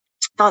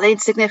 not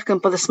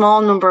insignificant, but a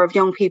small number of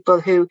young people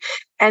who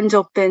end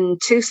up in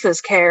TUSLA's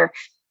care.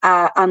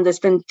 And there's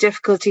been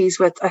difficulties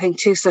with, I think,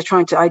 TUSLA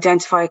trying to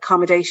identify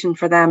accommodation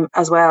for them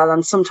as well.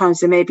 And sometimes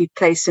they may be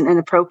placed in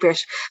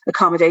inappropriate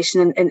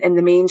accommodation in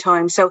the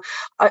meantime. So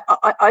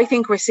I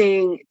think we're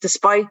seeing,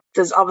 despite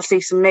there's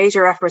obviously some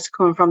major efforts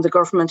coming from the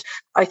government,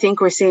 I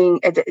think we're seeing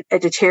a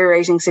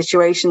deteriorating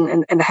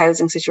situation in the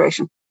housing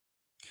situation.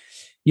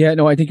 Yeah,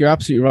 no, I think you're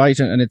absolutely right.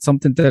 And it's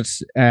something that,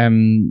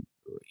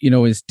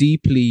 is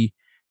deeply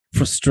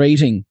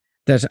frustrating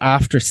that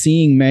after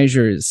seeing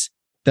measures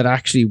that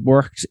actually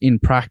worked in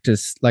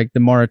practice, like the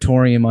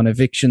moratorium on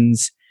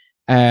evictions,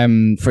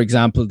 for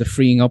example, the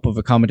freeing up of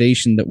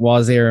accommodation that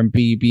was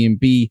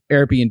Airbnb,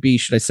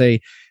 should I say,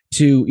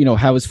 to,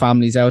 house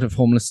families out of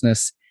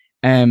homelessness.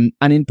 And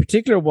in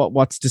particular,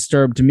 what's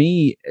disturbed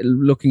me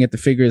looking at the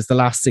figures the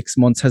last 6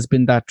 months has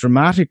been that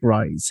dramatic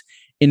rise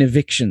in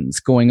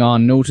evictions going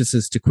on,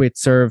 notices to quit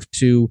served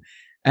to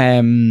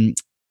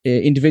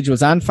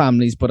individuals and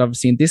families, but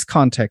obviously in this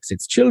context,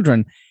 it's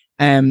children.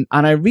 And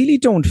I really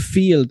don't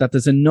feel that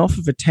there's enough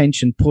of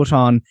attention put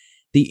on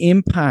the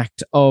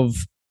impact of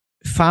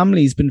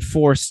families being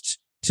forced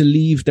to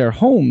leave their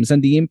homes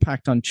and the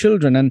impact on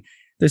children. And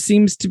there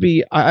seems to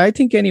be, I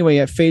think anyway,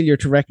 a failure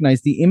to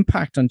recognize the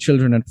impact on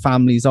children and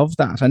families of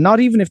that. And not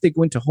even if they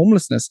go into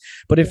homelessness,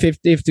 but if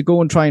they have to go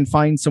and try and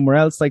find somewhere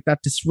else, like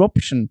that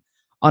disruption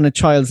on a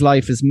child's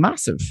life is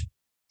massive.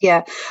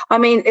 Yeah, I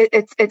mean,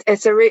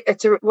 it's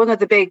one of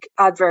the big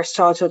adverse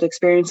childhood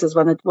experiences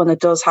when it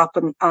does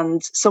happen,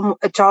 and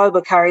a child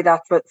will carry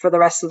that for the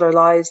rest of their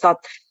lives. That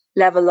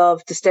level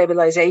of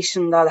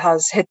destabilization that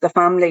has hit the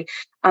family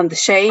and the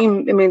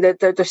shame. I mean,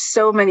 there's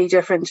so many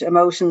different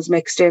emotions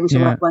mixed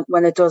into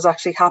when it does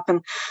actually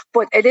happen.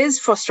 But it is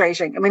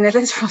frustrating. I mean, it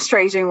is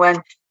frustrating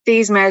when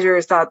these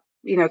measures that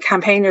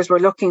campaigners were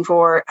looking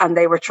for, and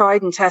they were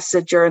tried and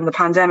tested during the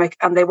pandemic,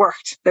 and they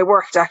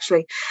worked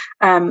actually.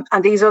 And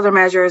these other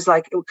measures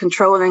like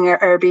controlling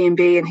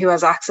Airbnb and who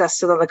has access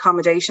to that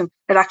accommodation,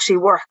 it actually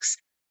works.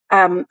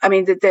 I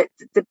mean, the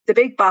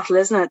big battle,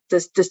 isn't it?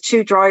 There's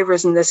two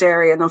drivers in this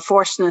area, and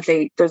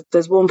unfortunately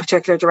there's one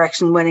particular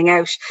direction winning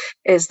out,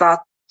 is that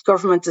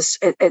government is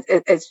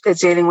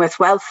dealing with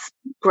wealth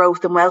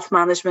growth and wealth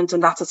management,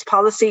 and that's its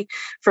policy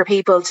for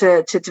people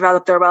to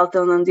develop their wealth.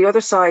 And on the other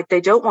side, they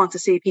don't want to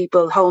see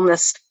people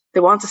homeless. They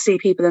want to see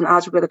people in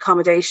adequate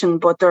accommodation,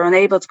 but they're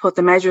unable to put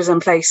the measures in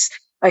place.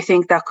 I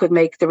think that could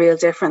make the real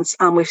difference.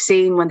 And we've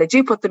seen when they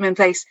do put them in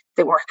place,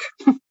 they work.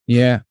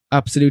 Yeah,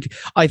 absolutely.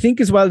 I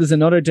think as well, there's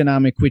another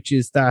dynamic, which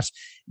is that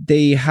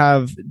they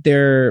have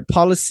their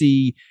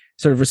policy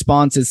sort of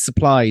response is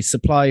supply.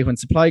 When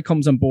supply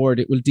comes on board,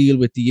 it will deal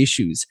with the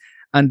issues.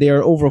 And they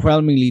are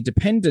overwhelmingly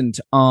dependent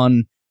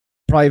on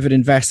private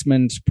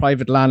investment,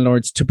 private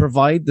landlords to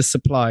provide the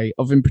supply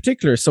of, in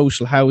particular,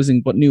 social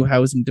housing, but new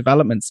housing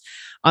developments.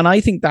 And I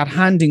think that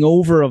handing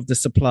over of the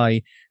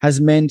supply has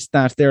meant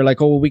that they're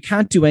like, oh, well, we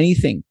can't do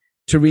anything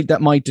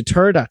that might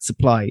deter that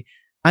supply.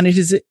 And it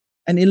is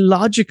an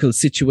illogical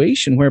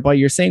situation whereby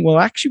you're saying, well,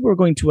 actually, we're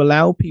going to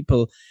allow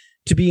people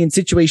to be in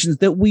situations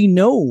that we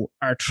know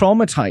are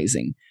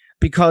traumatizing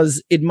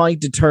because it might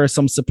deter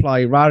some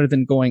supply, rather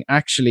than going,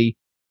 actually,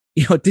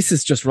 this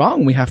is just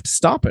wrong. We have to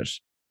stop it.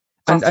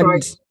 That's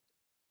right.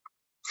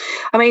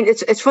 I mean,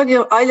 it's funny.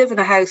 I live in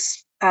a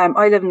house.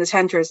 I live in the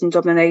Tenters in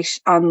Dublin 8,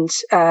 and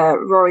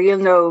Rory, you'll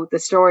know the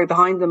story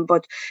behind them.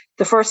 But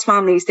the first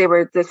families, they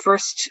were the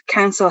first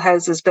council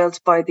houses built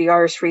by the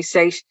Irish Free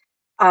State,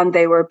 and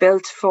they were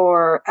built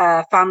for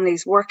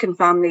families, working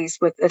families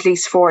with at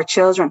least 4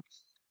 children.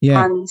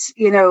 Yeah. And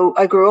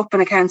I grew up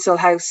in a council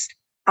house.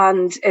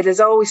 And it has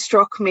always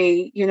struck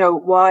me,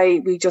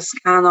 why we just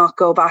cannot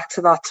go back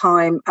to that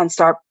time and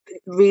start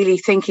really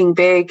thinking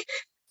big,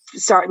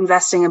 start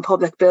investing in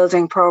public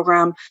building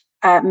program,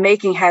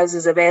 making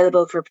houses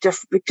available for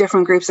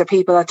different groups of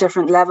people at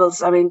different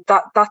levels. I mean,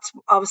 that's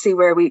obviously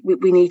where we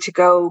need to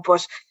go.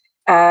 But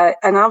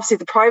and obviously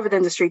the private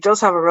industry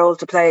does have a role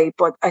to play,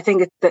 but I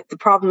think that the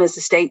problem is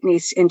the state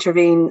needs to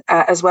intervene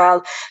as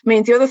well. I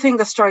mean, the other thing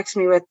that strikes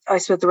me with, I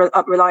suppose,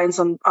 the reliance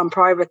on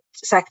private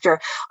sector,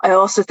 I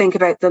also think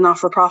about the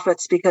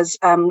not-for-profits, because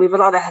we have a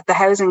lot of the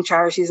housing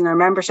charities in our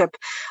membership,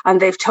 and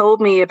they've told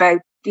me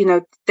about,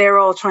 they're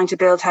all trying to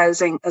build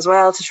housing as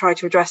well to try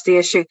to address the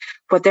issue,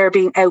 but they're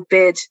being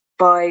outbid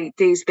by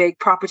these big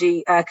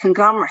property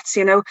conglomerates,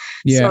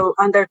 Yeah. So,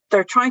 and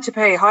they're trying to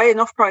pay high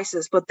enough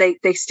prices, but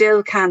they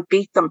still can't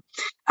beat them.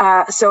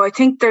 So I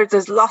think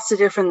there's lots of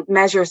different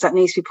measures that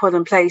need to be put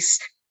in place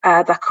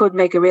that could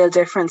make a real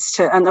difference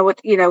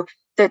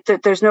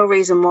there's no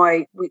reason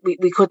why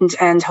we couldn't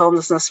end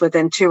homelessness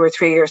within 2 or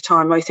 3 years'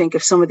 time. I think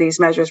if some of these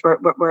measures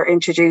were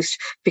introduced,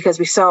 because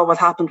we saw what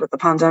happened with the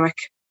pandemic.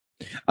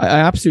 I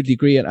absolutely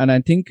agree. And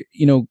I think,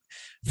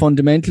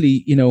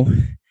 fundamentally,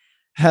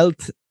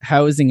 health,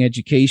 housing,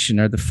 education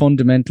are the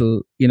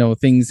fundamental,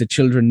 things that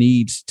children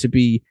need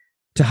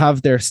to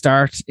have their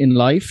start in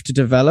life, to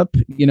develop,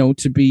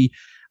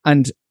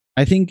 and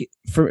I think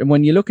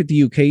when you look at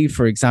the UK,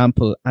 for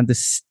example, and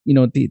this,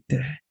 the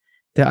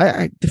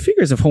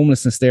figures of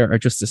homelessness there are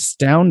just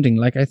astounding.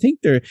 Like, I think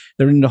they're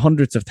in the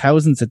hundreds of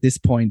thousands at this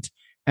point.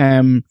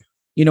 And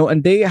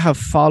they have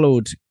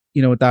followed,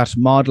 that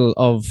model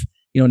of,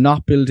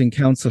 not building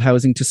council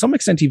housing, to some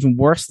extent even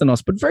worse than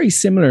us, but very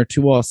similar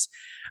to us.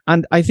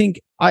 And I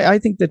think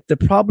that the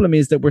problem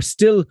is that we're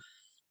still,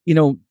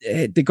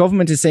 the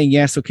government is saying,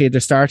 yes, okay, they're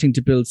starting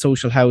to build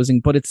social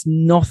housing, but it's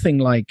nothing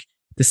like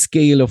the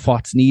scale of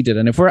what's needed.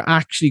 And if we're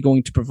actually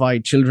going to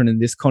provide children in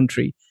this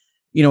country,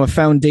 a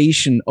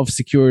foundation of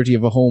security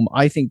of a home,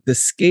 I think the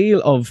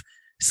scale of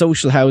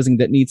social housing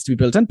that needs to be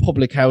built, and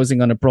public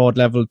housing on a broad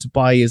level to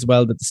buy as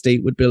well, that the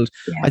state would build,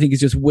 I think is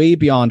just way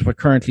beyond what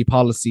currently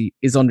policy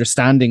is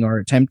understanding or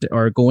attempting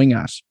or going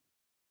at.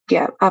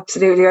 Yeah,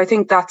 absolutely. I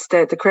think that's the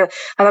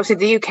and obviously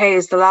the UK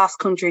is the last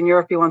country in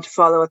Europe you want to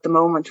follow at the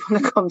moment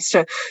when it comes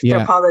to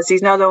their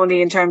policies, not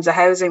only in terms of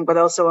housing, but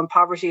also in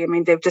poverty. I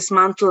mean, they've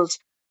dismantled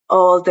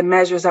all the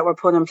measures that were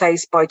put in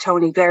place by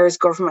Tony Blair's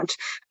government,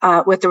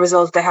 with the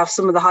result they have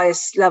some of the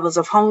highest levels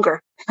of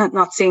hunger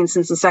not seen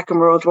since the Second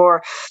World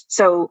War.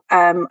 So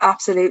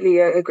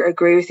absolutely I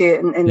agree with you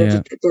in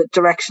the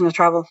direction of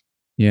travel.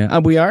 Yeah,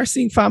 and we are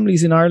seeing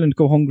families in Ireland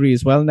go hungry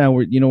as well now.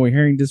 We're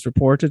hearing this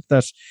reported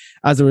that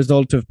as a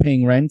result of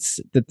paying rents,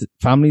 that the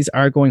families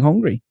are going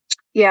hungry.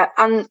 Yeah,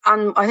 and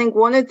I think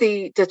one of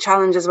the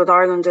challenges with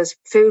Ireland is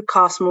food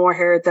costs more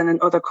here than in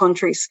other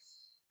countries.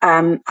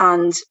 You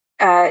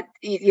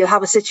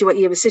have a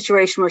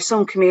situation where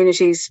some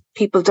communities,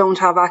 people don't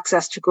have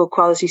access to good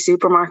quality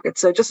supermarkets.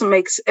 So it just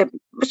makes it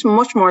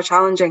much more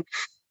challenging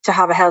to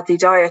have a healthy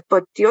diet.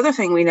 But the other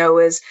thing we know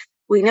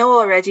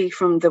already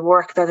from the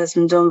work that has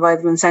been done by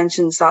the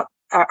Vincentians that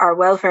our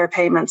welfare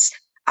payments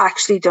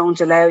actually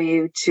don't allow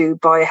you to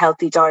buy a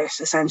healthy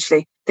diet,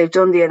 essentially. They've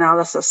done the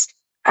analysis.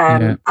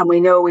 And we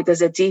know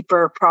there's a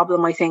deeper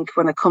problem, I think,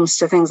 when it comes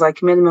to things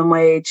like minimum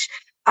wage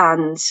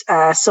and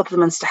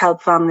supplements to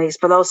help families,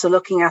 but also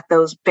looking at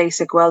those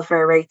basic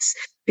welfare rates,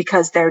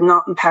 because they're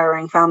not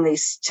empowering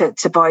families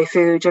to buy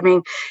food. I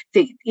mean,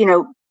 the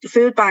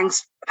food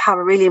banks have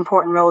a really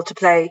important role to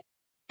play,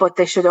 but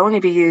they should only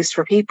be used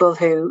for people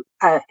who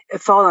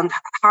fall on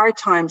hard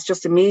times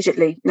just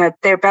immediately. Now,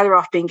 they're better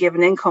off being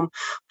given income,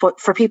 but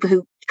for people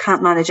who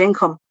can't manage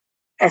income,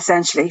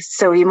 essentially.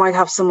 So you might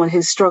have someone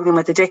who's struggling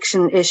with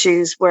addiction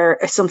issues, where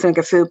something like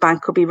a food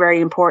bank could be very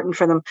important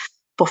for them.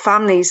 But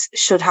families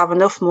should have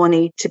enough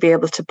money to be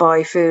able to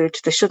buy food.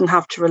 They shouldn't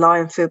have to rely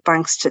on food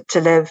banks to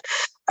live.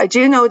 I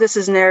do know this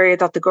is an area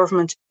that the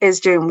government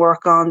is doing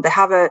work on. They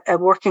have a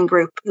working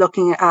group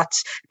looking at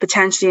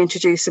potentially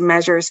introducing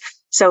measures.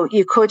 So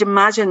you could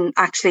imagine,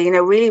 actually,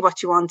 really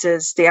what you want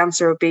is, the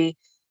answer would be,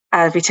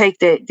 if you take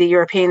the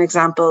European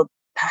example,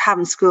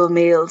 having school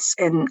meals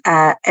in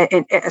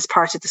as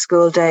part of the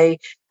school day,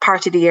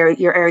 part of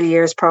your early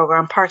years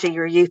program, part of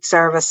your youth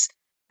service,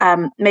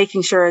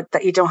 making sure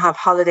that you don't have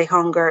holiday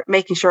hunger,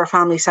 making sure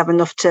families have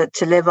enough to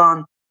live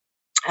on,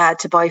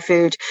 to buy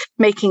food,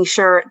 making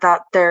sure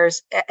that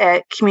there's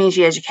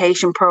community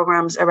education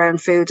programs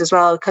around food as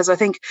well. Because I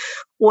think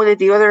one of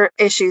the other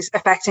issues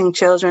affecting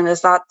children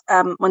is that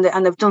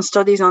and they've done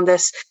studies on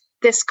this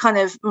kind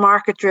of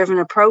market-driven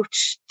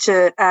approach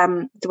to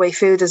the way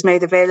food is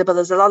made available,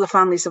 is a lot of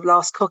families have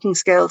lost cooking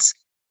skills.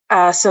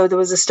 So there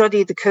was a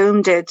study the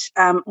Coombe did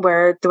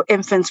where the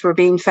infants were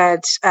being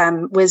fed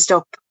whizzed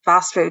up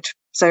fast food.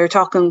 So you're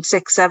talking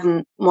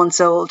 6-7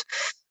 months old.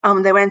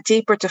 They went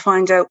deeper to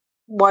find out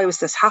why was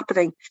this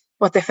happening.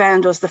 What they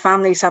found was the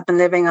families have been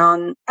living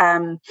on,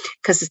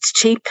 because it's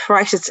cheap,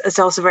 right? It's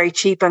also very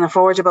cheap and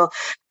affordable,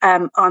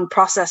 on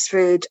processed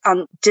food,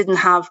 and didn't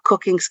have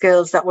cooking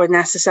skills that were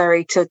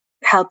necessary to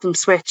help them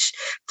switch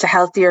to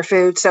healthier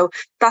food. So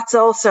that's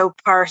also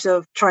part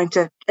of trying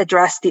to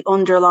address the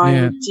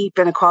underlying deep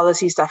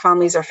inequalities that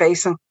families are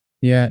facing.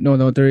 Yeah,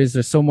 no,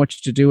 there's so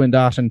much to do in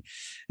that. And,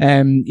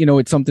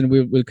 it's something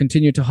we'll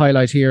continue to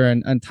highlight here.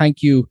 And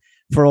thank you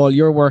for all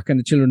your work and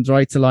the Children's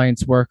Rights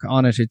Alliance work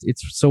on it.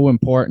 It's so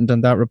important.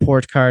 And that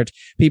report card,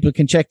 people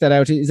can check that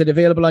out. Is it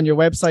available on your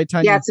website,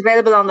 Tanya? Yeah, it's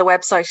available on the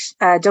website,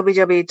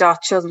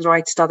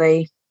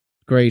 www.childrensrights.ie.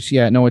 Great.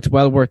 Yeah, no, it's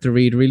well worth the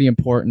read. Really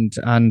important.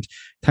 And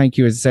thank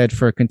you, as I said,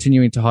 for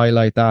continuing to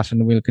highlight that.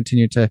 And we'll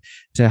continue to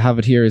have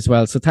it here as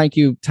well. So thank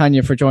you,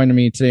 Tanya, for joining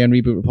me today on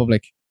Reboot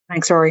Republic.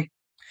 Thanks, Rory.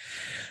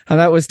 And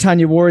that was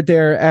Tanya Ward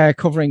there,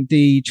 covering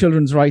the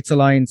Children's Rights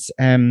Alliance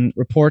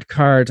report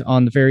card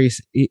on the various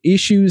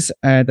issues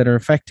that are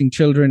affecting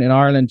children in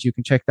Ireland. You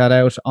can check that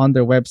out on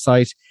their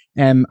website.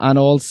 And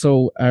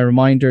also a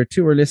reminder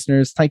to our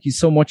listeners, thank you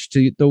so much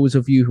to those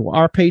of you who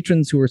are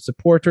patrons, who are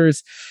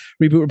supporters.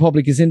 Reboot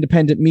Republic is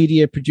independent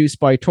media produced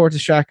by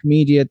Tortoise Shack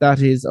Media,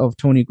 that is of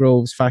Tony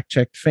Grove's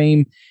fact-checked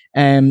fame.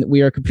 And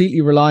we are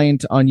completely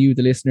reliant on you,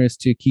 the listeners,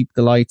 to keep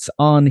the lights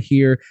on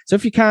here. So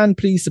if you can,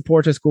 please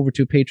support us. Go over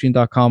to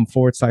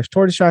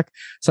patreon.com/Tortoise Shack.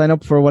 Sign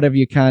up for whatever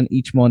you can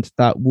each month.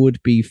 That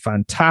would be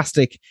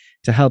fantastic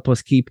to help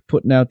us keep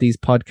putting out these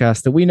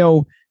podcasts that we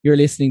know you're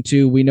listening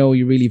to. We know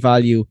you really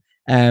value,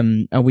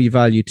 and we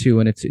value too.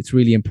 And it's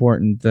really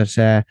important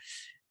that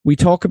we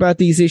talk about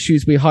these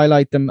issues, we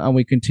highlight them, and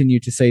we continue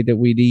to say that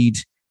we need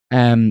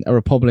a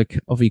republic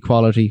of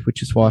equality,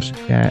 which is what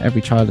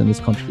every child in this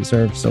country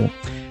deserves. So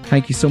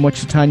thank you so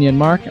much to Tanya and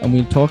Mark, and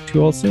we'll talk to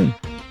you all soon.